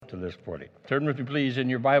to this point. Turn with me, please, in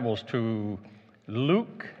your Bibles to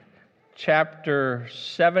Luke chapter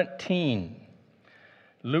 17.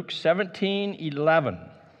 Luke 17:11.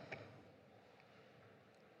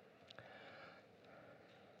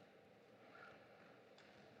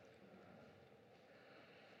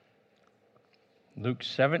 Luke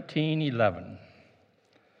 17:11.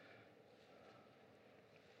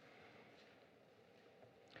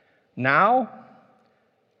 Now,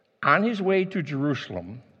 on his way to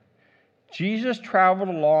Jerusalem, Jesus traveled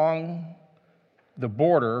along the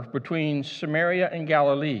border between Samaria and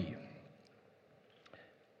Galilee.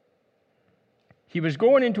 He was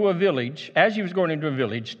going into a village. As he was going into a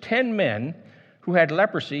village, 10 men who had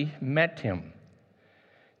leprosy met him.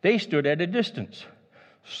 They stood at a distance.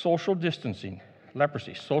 Social distancing.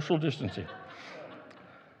 Leprosy, social distancing.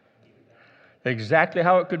 Exactly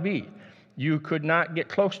how it could be. You could not get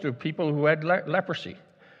close to people who had leprosy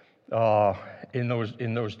in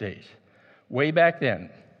those days, way back then.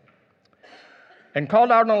 And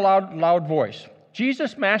called out in a loud voice,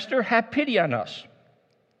 "Jesus, Master, have pity on us."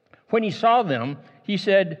 When he saw them, he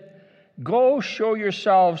said, "Go show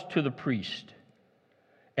yourselves to the priest."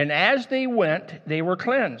 And as they went, they were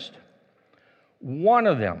cleansed. One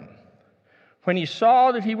of them, when he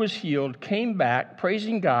saw that he was healed, came back,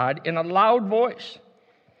 praising God in a loud voice.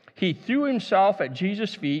 He threw himself at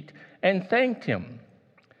Jesus' feet and thanked him.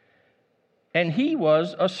 And he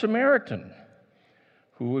was a Samaritan,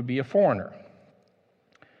 who would be a foreigner.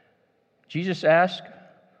 Jesus asked,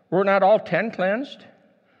 "Were not all 10 cleansed?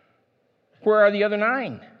 Where are the other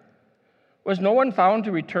 9? Was no one found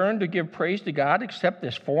to return to give praise to God except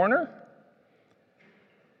this foreigner?"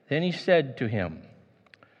 Then he said to him,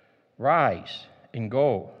 "Rise and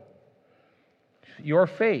go. Your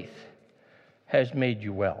faith has made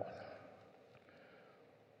you well."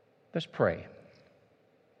 Let's pray.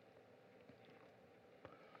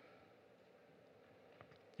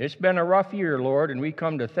 It's been a rough year, Lord, and we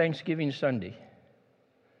come to Thanksgiving Sunday.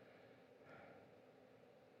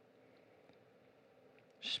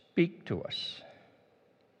 Speak to us.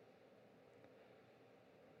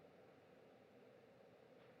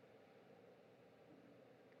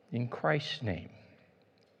 In Christ's name,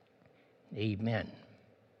 amen.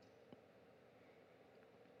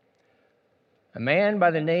 A man by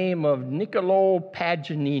the name of Niccolo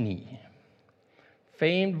Paganini,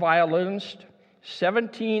 famed violinist,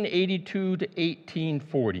 1782 to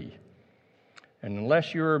 1840. And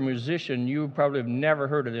unless you're a musician, you probably have never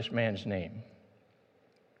heard of this man's name.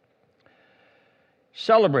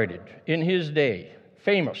 Celebrated in his day,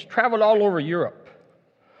 famous, traveled all over Europe.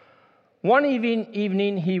 One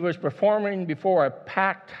evening, he was performing before a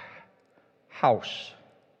packed house.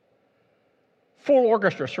 Full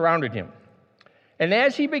orchestra surrounded him. And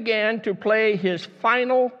as he began to play his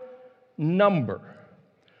final number,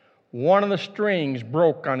 one of the strings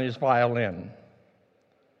broke on his violin.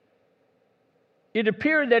 It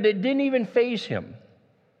appeared that it didn't even faze him.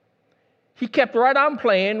 He kept right on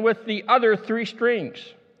playing with the other 3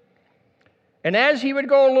 strings. And as he would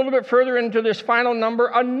go a little bit further into this final number,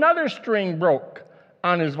 another string broke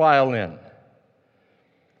on his violin.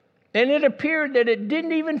 And it appeared that it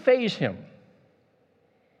didn't even faze him.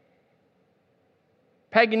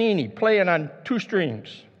 Paganini playing on 2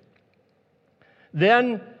 strings.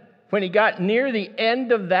 Then, when he got near the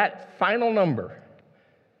end of that final number,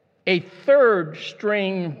 a 3rd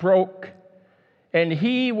string broke, and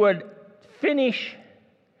he would finish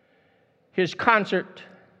his concert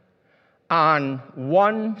on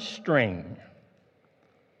 1 string.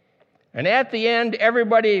 And at the end,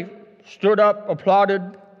 everybody stood up,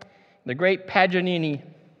 applauded the great Paganini.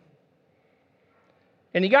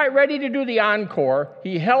 And he got ready to do the encore.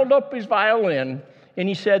 He held up his violin, and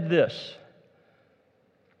he said this,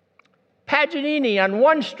 "Paganini on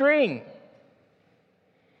 1 string."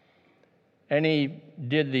 And he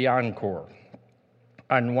did the encore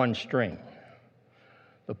on 1 string.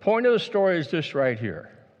 The point of the story is this right here.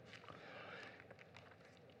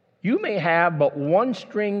 You may have but 1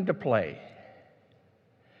 string to play.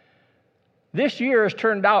 This year has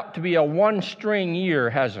turned out to be a 1-string year,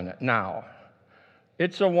 hasn't it, now?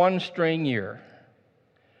 It's a 1-string year.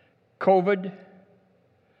 COVID,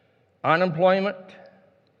 unemployment,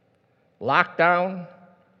 lockdown,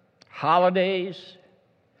 holidays,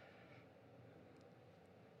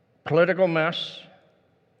 political mess.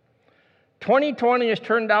 2020 has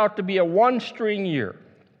turned out to be a 1-string year.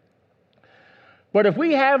 But if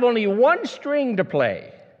we have only 1 string to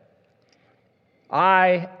play,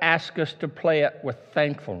 I ask us to play it with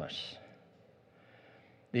thankfulness.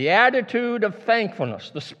 The attitude of thankfulness,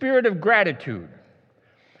 the spirit of gratitude,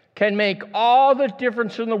 can make all the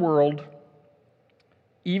difference in the world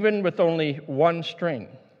even with only one string.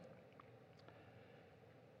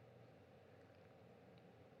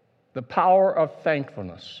 The power of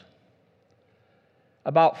thankfulness.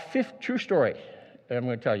 True story, I'm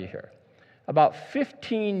going to tell you here. About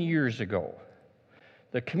 15 years ago,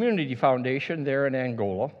 the Community Foundation there in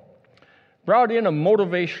Angola brought in a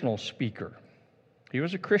motivational speaker. He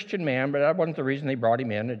was a Christian man, but that wasn't the reason they brought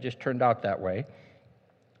him in. It just turned out that way.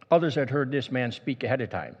 Others had heard this man speak ahead of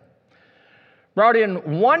time. Brought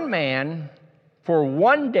in one man for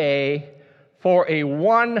one day for a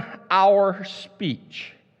 1-hour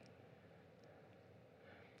speech.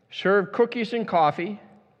 Served cookies and coffee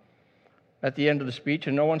at the end of the speech,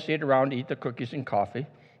 and no one stayed around to eat the cookies and coffee.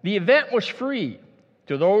 The event was free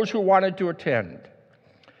to those who wanted to attend.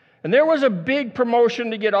 And there was a big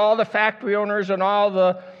promotion to get all the factory owners and all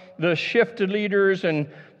the shift leaders and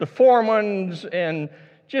the foremans and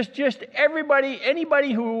just everybody,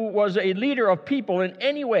 anybody who was a leader of people in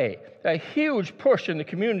any way, a huge push in the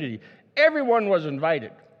community. Everyone was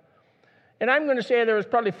invited. And I'm going to say there was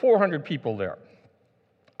probably 400 people there.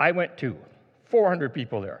 I went too. 400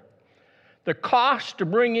 people there. The cost to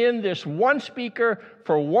bring in this one speaker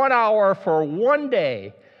for 1 hour for one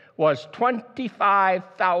day was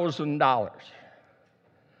 $25,000.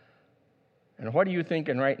 And what are you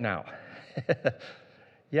thinking right now?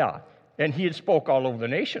 Yeah, and he had spoke all over the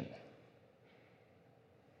nation.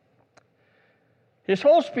 His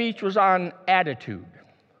whole speech was on attitude.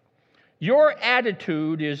 Your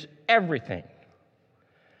attitude is everything.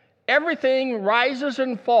 Everything rises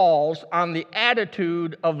and falls on the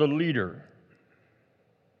attitude of the leader.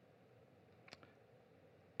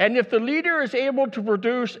 And if the leader is able to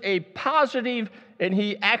produce a positive, and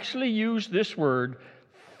he actually used this word,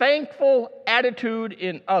 thankful attitude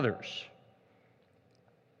in others,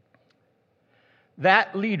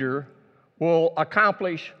 that leader will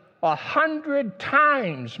accomplish 100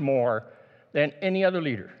 times more than any other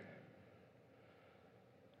leader.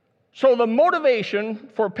 So the motivation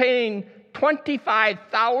for paying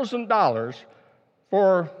 $25,000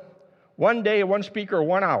 for one day, one speaker,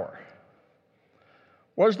 1 hour,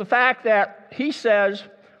 was the fact that he says,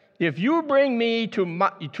 if you bring me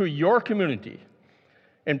to your community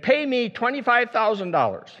and pay me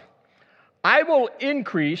 $25,000, I will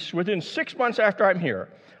increase, within 6 months after I'm here,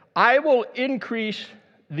 I will increase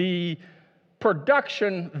the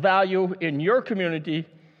production value in your community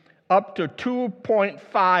up to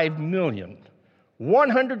 $2.5 million.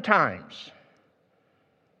 100 times.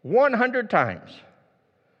 100 times.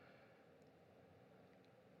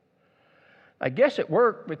 I guess it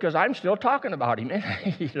worked because I'm still talking about him.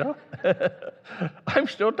 You know? I'm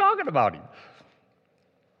still talking about him.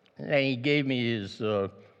 And he gave me his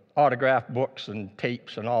autographed books and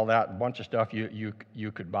tapes and all that, a bunch of stuff you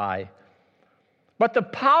could buy. But the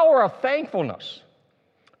power of thankfulness,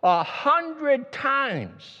 100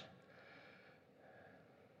 times.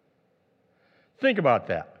 Think about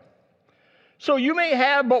that. So you may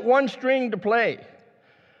have but one string to play,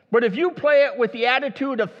 but if you play it with the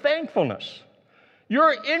attitude of thankfulness,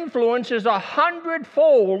 your influence is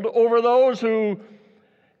 100-fold over those who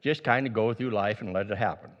just kind of go through life and let it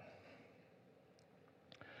happen.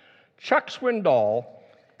 Chuck Swindoll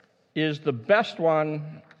is the best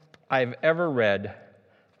one I've ever read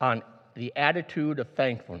on the attitude of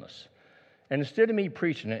thankfulness. And instead of me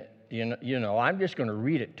preaching it, you know, I'm just going to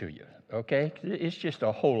read it to you. Okay? It's just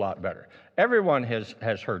a whole lot better. Everyone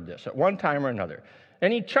has heard this at one time or another.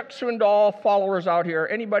 Any Chuck Swindoll followers out here?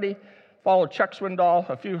 Anybody follow Chuck Swindoll?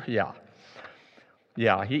 A few? Yeah.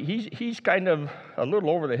 Yeah, he's kind of a little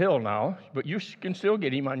over the hill now, but you can still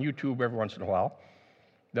get him on YouTube every once in a while.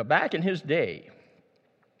 But back in his day,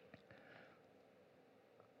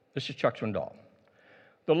 this is Chuck Swindoll.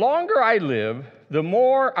 The longer I live, the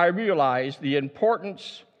more I realize the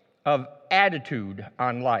importance of attitude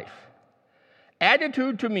on life.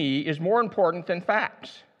 Attitude to me is more important than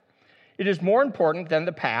facts. It is more important than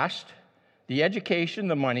the past, the education,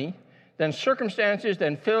 the money, than circumstances,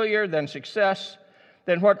 than failure, than success,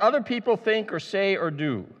 than what other people think or say or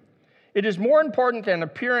do. It is more important than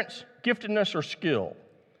appearance, giftedness, or skill.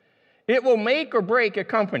 It will make or break a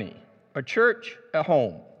company, a church, a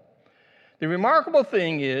home. The remarkable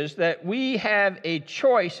thing is that we have a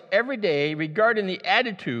choice every day regarding the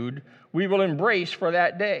attitude we will embrace for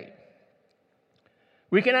that day.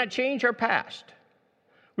 We cannot change our past.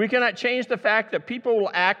 We cannot change the fact that people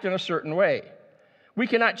will act in a certain way. We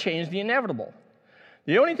cannot change the inevitable.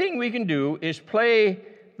 The only thing we can do is play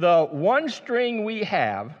the one string we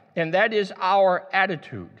have, and that is our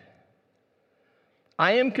attitude.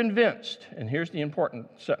 I am convinced, and here's the important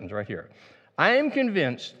sentence right here, I am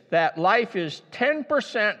convinced that life is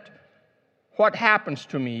 10% what happens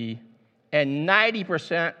to me and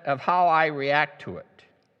 90% of how I react to it.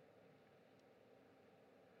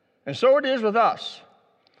 And so it is with us.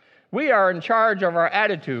 We are in charge of our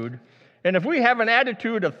attitude, and if we have an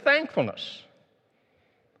attitude of thankfulness,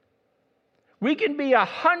 we can be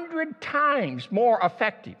 100 times more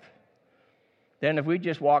effective than if we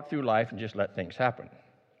just walk through life and just let things happen.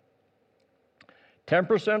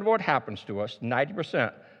 10% of what happens to us,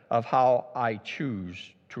 90% of how I choose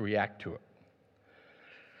to react to it.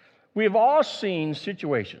 We've all seen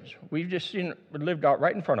situations. We've just seen it lived out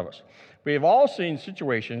right in front of us. We've all seen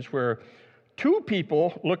situations where two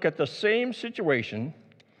people look at the same situation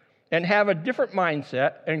and have a different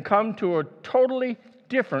mindset and come to a totally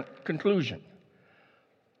different conclusion.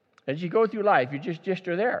 As you go through life, you just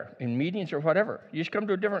are there in meetings or whatever. You just come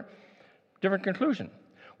to a different conclusion.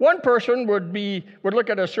 One person would look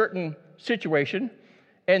at a certain situation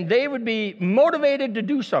and they would be motivated to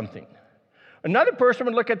do something. Another person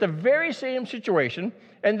would look at the very same situation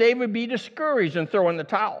and they would be discouraged and throw in the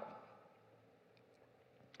towel.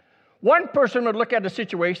 One person would look at a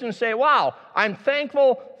situation and say, wow, I'm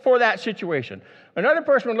thankful for that situation. Another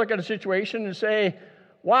person would look at a situation and say,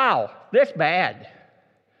 wow, that's bad.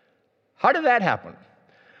 How did that happen?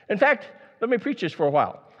 In fact, let me preach this for a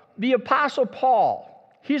while. The Apostle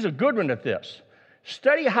Paul, he's a good one at this.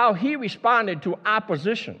 Study how he responded to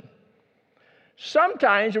opposition.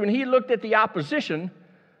 Sometimes when he looked at the opposition,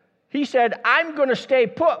 he said, I'm going to stay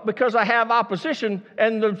put because I have opposition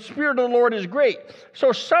and the Spirit of the Lord is great.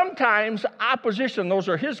 So sometimes opposition, those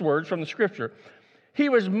are his words from the Scripture, he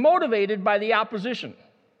was motivated by the opposition.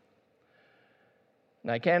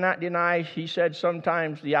 And I cannot deny, he said,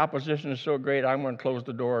 sometimes the opposition is so great, I'm going to close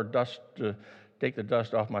the door, take the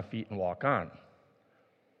dust off my feet and walk on.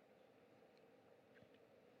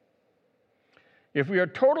 If we are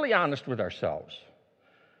totally honest with ourselves,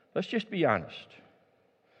 let's just be honest.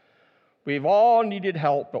 We've all needed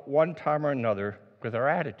help at one time or another with our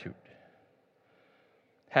attitude,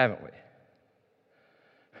 haven't we?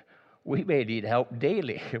 We may need help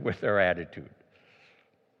daily with our attitude.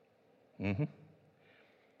 And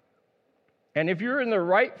if you're in the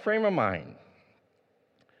right frame of mind,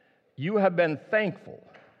 you have been thankful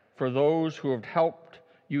for those who have helped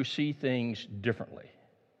you see things differently.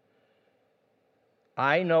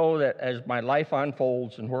 I know that as my life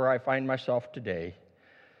unfolds and where I find myself today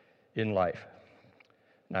in life,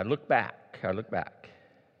 and I look back,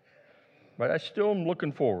 but I still am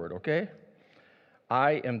looking forward, okay?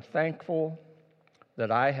 I am thankful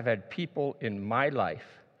that I have had people in my life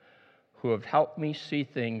who have helped me see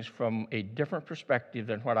things from a different perspective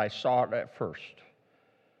than what I saw it at first.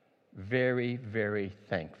 Very, very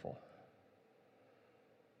thankful.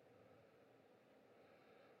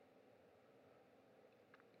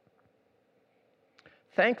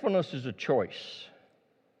 Thankfulness is a choice.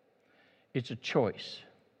 It's a choice.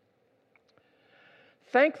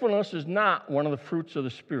 Thankfulness is not one of the fruits of the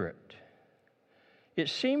Spirit. It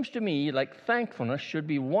seems to me like thankfulness should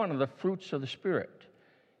be one of the fruits of the Spirit.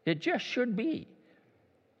 It just should be.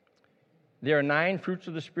 There are 9 fruits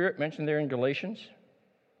of the Spirit mentioned there in Galatians.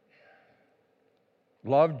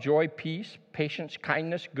 Love, joy, peace, patience,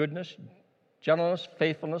 kindness, goodness, gentleness,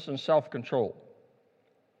 faithfulness, and self-control.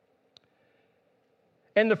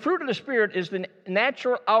 And the fruit of the Spirit is the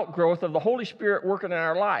natural outgrowth of the Holy Spirit working in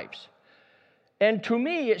our lives. And to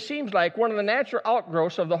me, it seems like one of the natural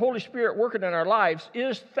outgrowths of the Holy Spirit working in our lives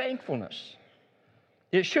is thankfulness.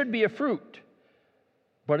 It should be a fruit,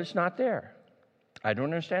 but it's not there. I don't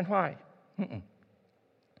understand why.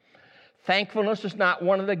 Thankfulness is not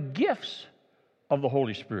one of the gifts of the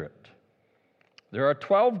Holy Spirit. There are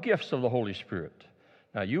 12 gifts of the Holy Spirit.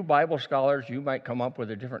 Now, you Bible scholars, you might come up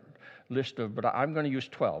with a different list but I'm going to use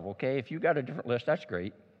 12, okay? If you got a different list, that's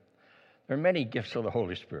great. There are many gifts of the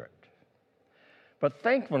Holy Spirit. But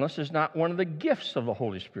thankfulness is not one of the gifts of the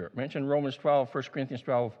Holy Spirit. Mentioned Romans 12, 1 Corinthians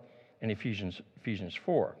 12, and Ephesians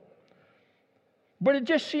 4. But it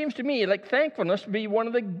just seems to me like thankfulness be one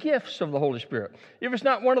of the gifts of the Holy Spirit. If it's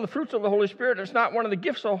not one of the fruits of the Holy Spirit, it's not one of the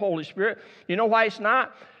gifts of the Holy Spirit. You know why it's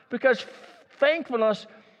not? Because thankfulness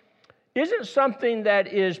isn't something that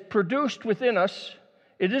is produced within us.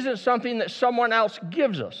 It isn't something that someone else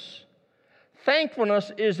gives us.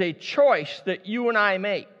 Thankfulness is a choice that you and I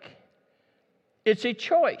make. It's a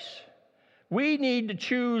choice. We need to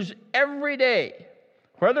choose every day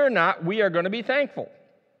whether or not we are going to be thankful.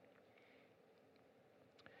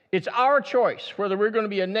 It's our choice whether we're going to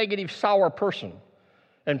be a negative, sour person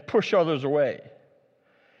and push others away.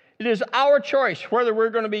 It is our choice whether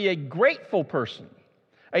we're going to be a grateful person,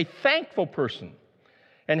 a thankful person,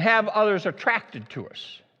 and have others attracted to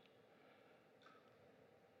us.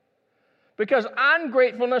 Because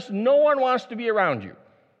ungratefulness, no one wants to be around you.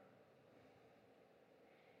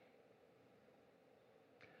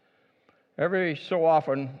 Every so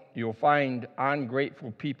often, you'll find ungrateful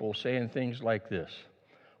people saying things like this: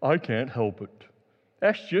 I can't help it.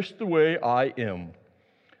 That's just the way I am.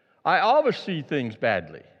 I always see things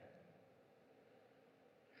badly.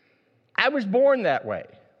 I was born that way.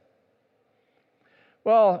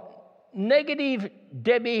 Well, negative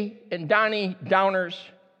Debbie and Donnie Downers,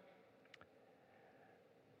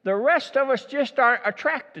 the rest of us just aren't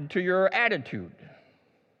attracted to your attitude.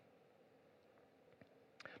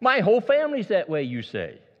 My whole family's that way, you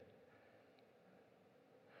say.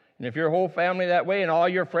 And if your whole family that way and all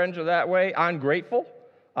your friends are that way, ungrateful,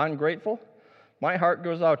 my heart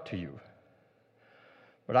goes out to you.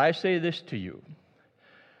 But I say this to you,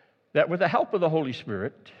 that with the help of the Holy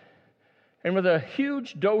Spirit and with a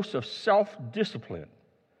huge dose of self-discipline,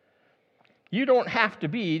 you don't have to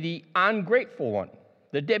be the ungrateful one,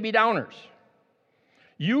 the Debbie Downers.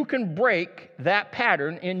 You can break that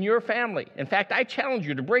pattern in your family. In fact, I challenge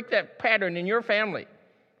you to break that pattern in your family.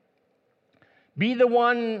 Be the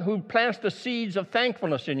one who plants the seeds of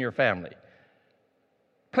thankfulness in your family.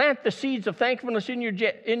 Plant the seeds of thankfulness in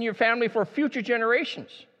your family for future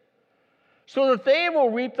generations, so that they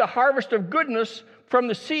will reap the harvest of goodness from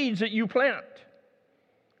the seeds that you plant.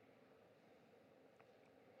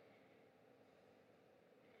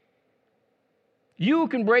 You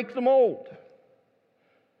can break the mold.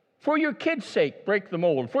 For your kids' sake, break the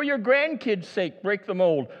mold. For your grandkids' sake, break the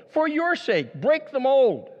mold. For your sake, break the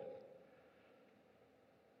mold.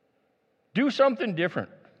 Do something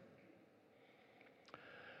different.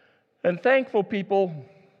 And thankful people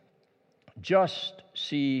just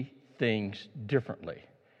see things differently,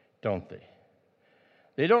 don't they?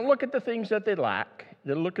 They don't look at the things that they lack.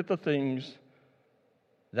 They look at the things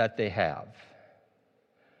that they have.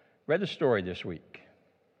 Read a story this week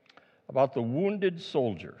about the wounded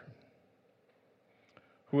soldier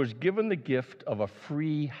who was given the gift of a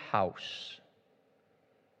free house.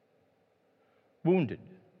 Wounded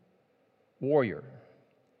warrior,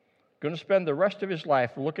 going to spend the rest of his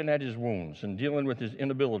life looking at his wounds and dealing with his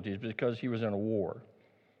inabilities because he was in a war.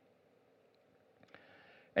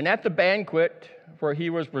 And at the banquet where he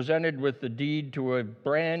was presented with the deed to a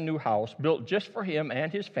brand new house built just for him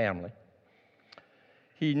and his family,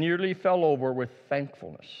 he nearly fell over with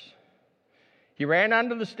thankfulness. He ran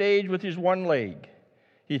onto the stage with his one leg.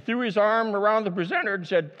 He threw his arm around the presenter and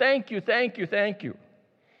said, "Thank you, thank you, thank you."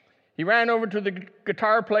 He ran over to the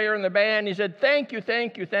guitar player in the band. He said, "Thank you,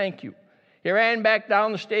 thank you, thank you." He ran back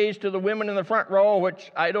down the stage to the women in the front row,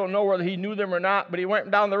 which I don't know whether he knew them or not, but he went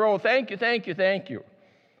down the row, "Thank you, thank you, thank you,"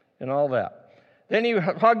 and all that. Then he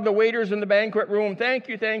hugged the waiters in the banquet room, "Thank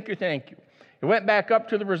you, thank you, thank you." He went back up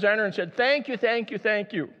to the presenter and said, "Thank you, thank you,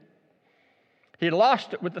 thank you." He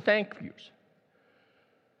lost it with the thank yous.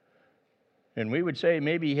 And we would say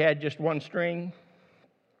maybe he had just one string.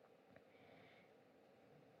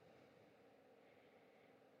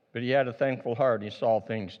 But he had a thankful heart. He saw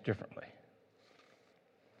things differently.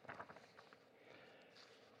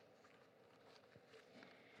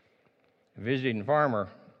 A visiting farmer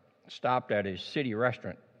stopped at a city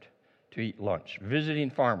restaurant to eat lunch. Visiting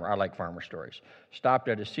farmer, I like farmer stories, stopped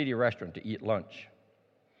at a city restaurant to eat lunch.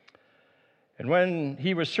 And when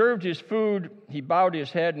he was served his food, he bowed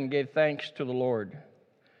his head and gave thanks to the Lord.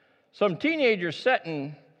 Some teenagers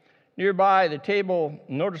sitting nearby the table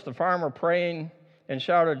noticed the farmer praying and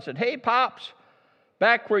shouted and said, "Hey, Pops,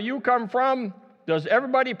 back where you come from, does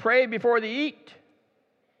everybody pray before they eat?"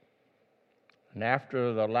 And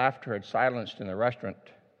after the laughter had silenced in the restaurant,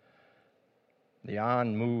 the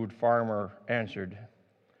unmoved farmer answered,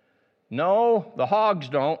 "No, the hogs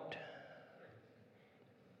don't."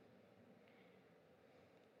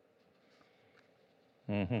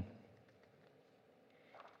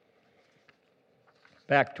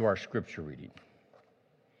 Back to our scripture reading.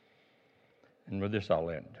 And with this I'll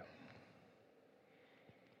end.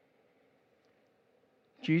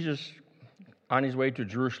 Jesus, on his way to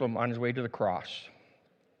Jerusalem, on his way to the cross,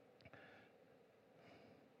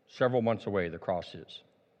 several months away the cross is.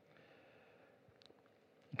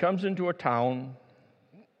 He comes into a town,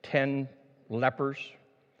 10 lepers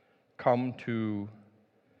come to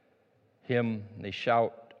him. They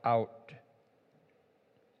shout out,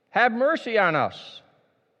 "Have mercy on us."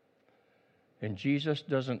 And Jesus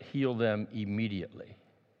doesn't heal them immediately.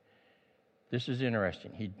 This is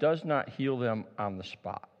interesting. He does not heal them on the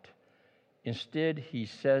spot. Instead, he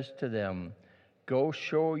says to them, "Go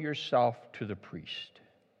show yourself to the priest."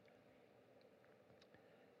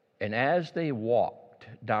 And as they walked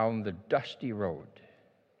down the dusty road,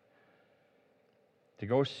 to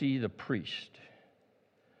go see the priest.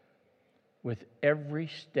 With every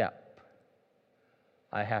step,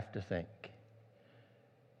 I have to think,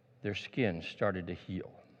 their skin started to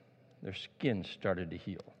heal. Their skin started to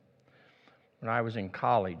heal. When I was in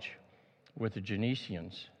college with the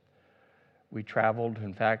Genesians, we traveled.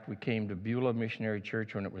 In fact, we came to Beulah Missionary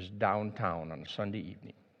Church when it was downtown on a Sunday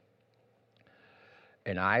evening.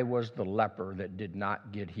 And I was the leper that did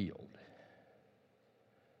not get healed.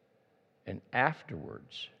 And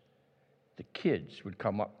afterwards, the kids would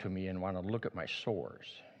come up to me and want to look at my sores,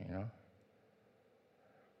 you know.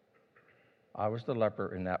 I was the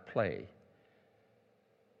leper in that play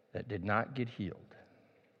that did not get healed.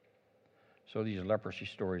 So these leprosy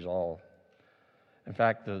stories all... In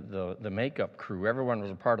fact, the makeup crew, everyone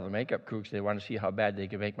was a part of the makeup crew because they wanted to see how bad they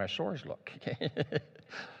could make my sores look.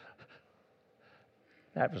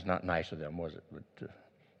 That was not nice of them, was it?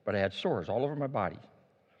 But I had sores all over my body.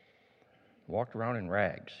 Walked around in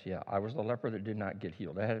rags. Yeah, I was the leper that did not get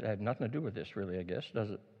healed. That had nothing to do with this, really, I guess,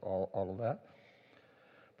 does it? All of that.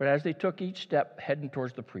 But as they took each step heading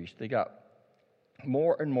towards the priest, they got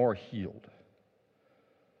more and more healed.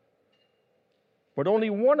 But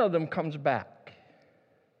only one of them comes back.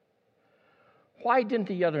 Why didn't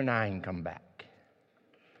the other 9 come back?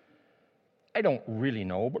 I don't really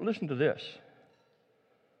know, but listen to this.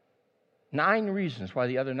 9 reasons why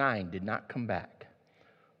the other 9 did not come back.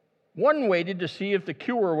 One waited to see if the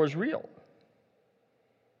cure was real.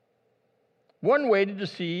 One waited to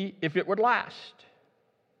see if it would last.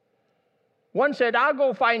 One said, I'll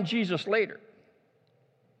go find Jesus later.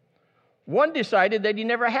 One decided that he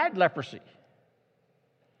never had leprosy.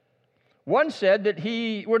 One said that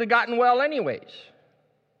he would have gotten well anyways.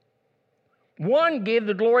 One gave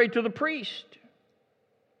the glory to the priest.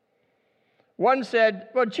 One said,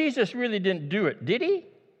 well, Jesus really didn't do it, did he?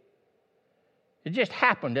 It just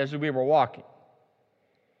happened as we were walking.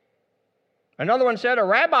 Another one said, a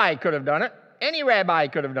rabbi could have done it. Any rabbi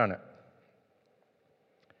could have done it.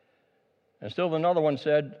 And still another one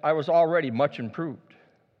said, I was already much improved.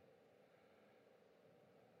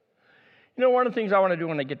 You know, one of the things I want to do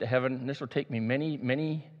when I get to heaven, and this will take me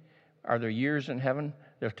many, are there years in heaven?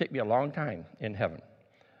 It'll take me a long time in heaven.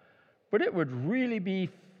 But it would really be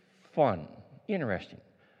fun, interesting,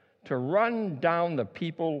 to run down the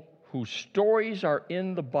people whose stories are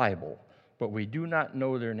in the Bible, but we do not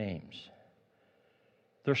know their names.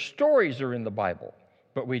 Their stories are in the Bible,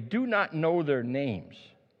 but we do not know their names.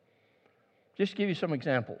 Just to give you some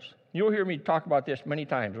examples. You'll hear me talk about this many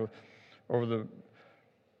times over the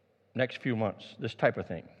next few months, this type of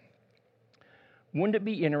thing. Wouldn't it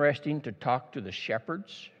be interesting to talk to the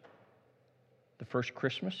shepherds the first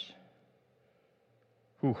Christmas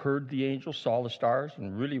who heard the angels, saw the stars,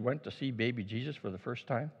 and really went to see baby Jesus for the first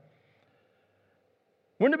time?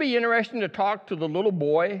 Wouldn't it be interesting to talk to the little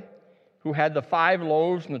boy who had the 5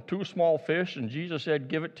 loaves and the 2 small fish, and Jesus said,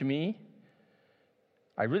 give it to me?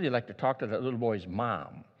 I'd really like to talk to that little boy's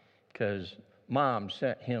mom, because mom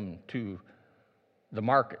sent him to the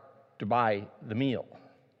market to buy the meal.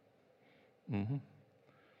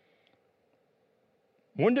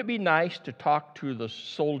 Wouldn't it be nice to talk to the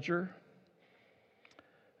soldier?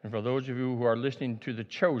 And for those of you who are listening to The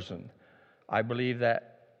Chosen, I believe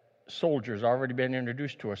that soldier has already been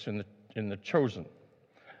introduced to us in the Chosen.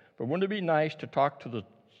 But wouldn't it be nice to talk to the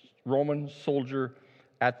Roman soldier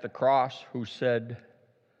at the cross who said,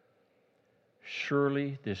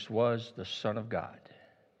 surely this was the Son of God?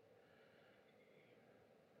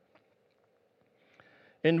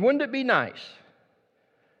 And wouldn't it be nice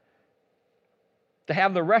to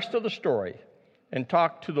have the rest of the story and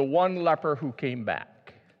talk to the one leper who came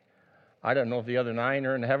back? I don't know if the other 9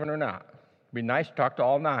 are in heaven or not. It'd be nice to talk to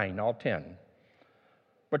all 9, all 10.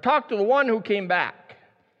 But talk to the one who came back.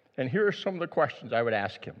 And here are some of the questions I would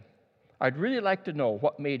ask him. I'd really like to know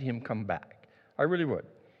what made him come back. I really would.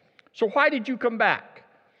 So why did you come back?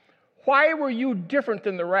 Why were you different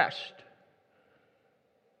than the rest?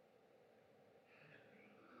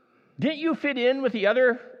 Didn't you fit in with the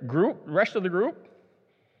other group, the rest of the group?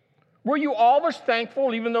 Were you always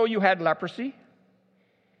thankful even though you had leprosy?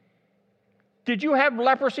 Did you have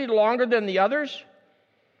leprosy longer than the others?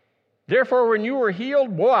 Therefore, when you were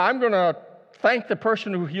healed, boy, I'm going to thank the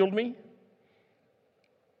person who healed me.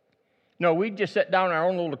 No, we just sat down in our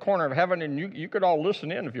own little corner of heaven, and you could all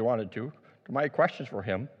listen in if you wanted to my questions for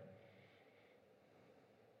him.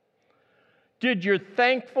 Did your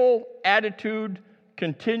thankful attitude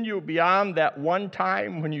continue beyond that one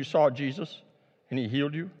time when you saw Jesus and he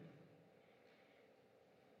healed you?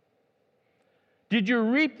 Did you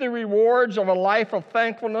reap the rewards of a life of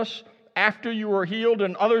thankfulness after you were healed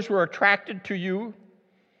and others were attracted to you?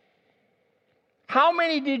 How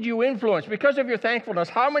many did you influence? Because of your thankfulness,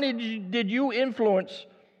 how many did you influence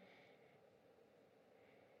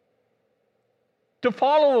to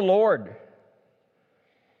follow the Lord?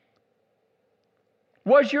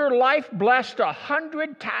 Was your life blessed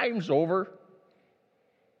 100 times over?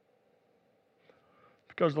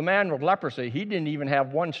 Because the man with leprosy, he didn't even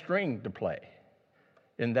have one string to play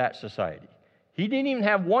in that society. He didn't even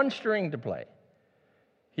have one string to play.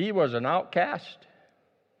 He was an outcast.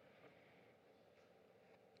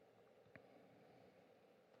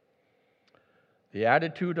 The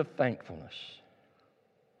attitude of thankfulness.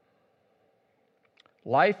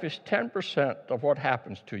 Life is 10% of what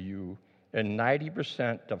happens to you and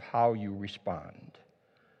 90% of how you respond.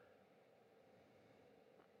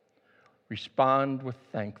 Respond with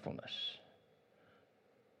thankfulness.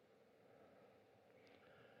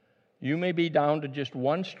 You may be down to just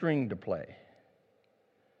one string to play.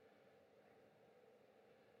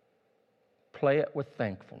 Play it with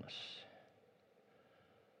thankfulness.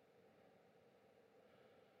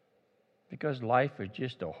 Because life is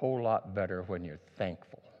just a whole lot better when you're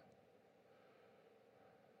thankful.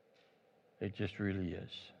 It just really is.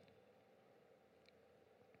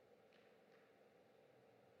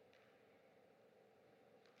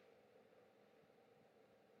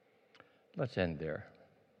 Let's end there.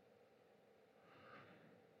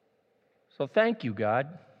 So thank you,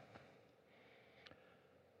 God,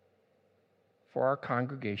 for our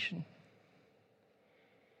congregation.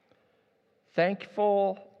 Thank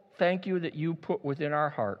you that you put within our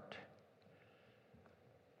heart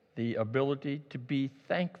the ability to be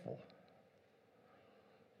thankful,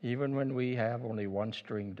 even when we have only one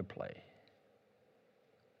string to play.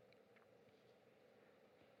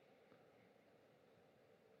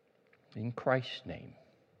 In Christ's name,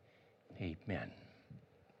 amen.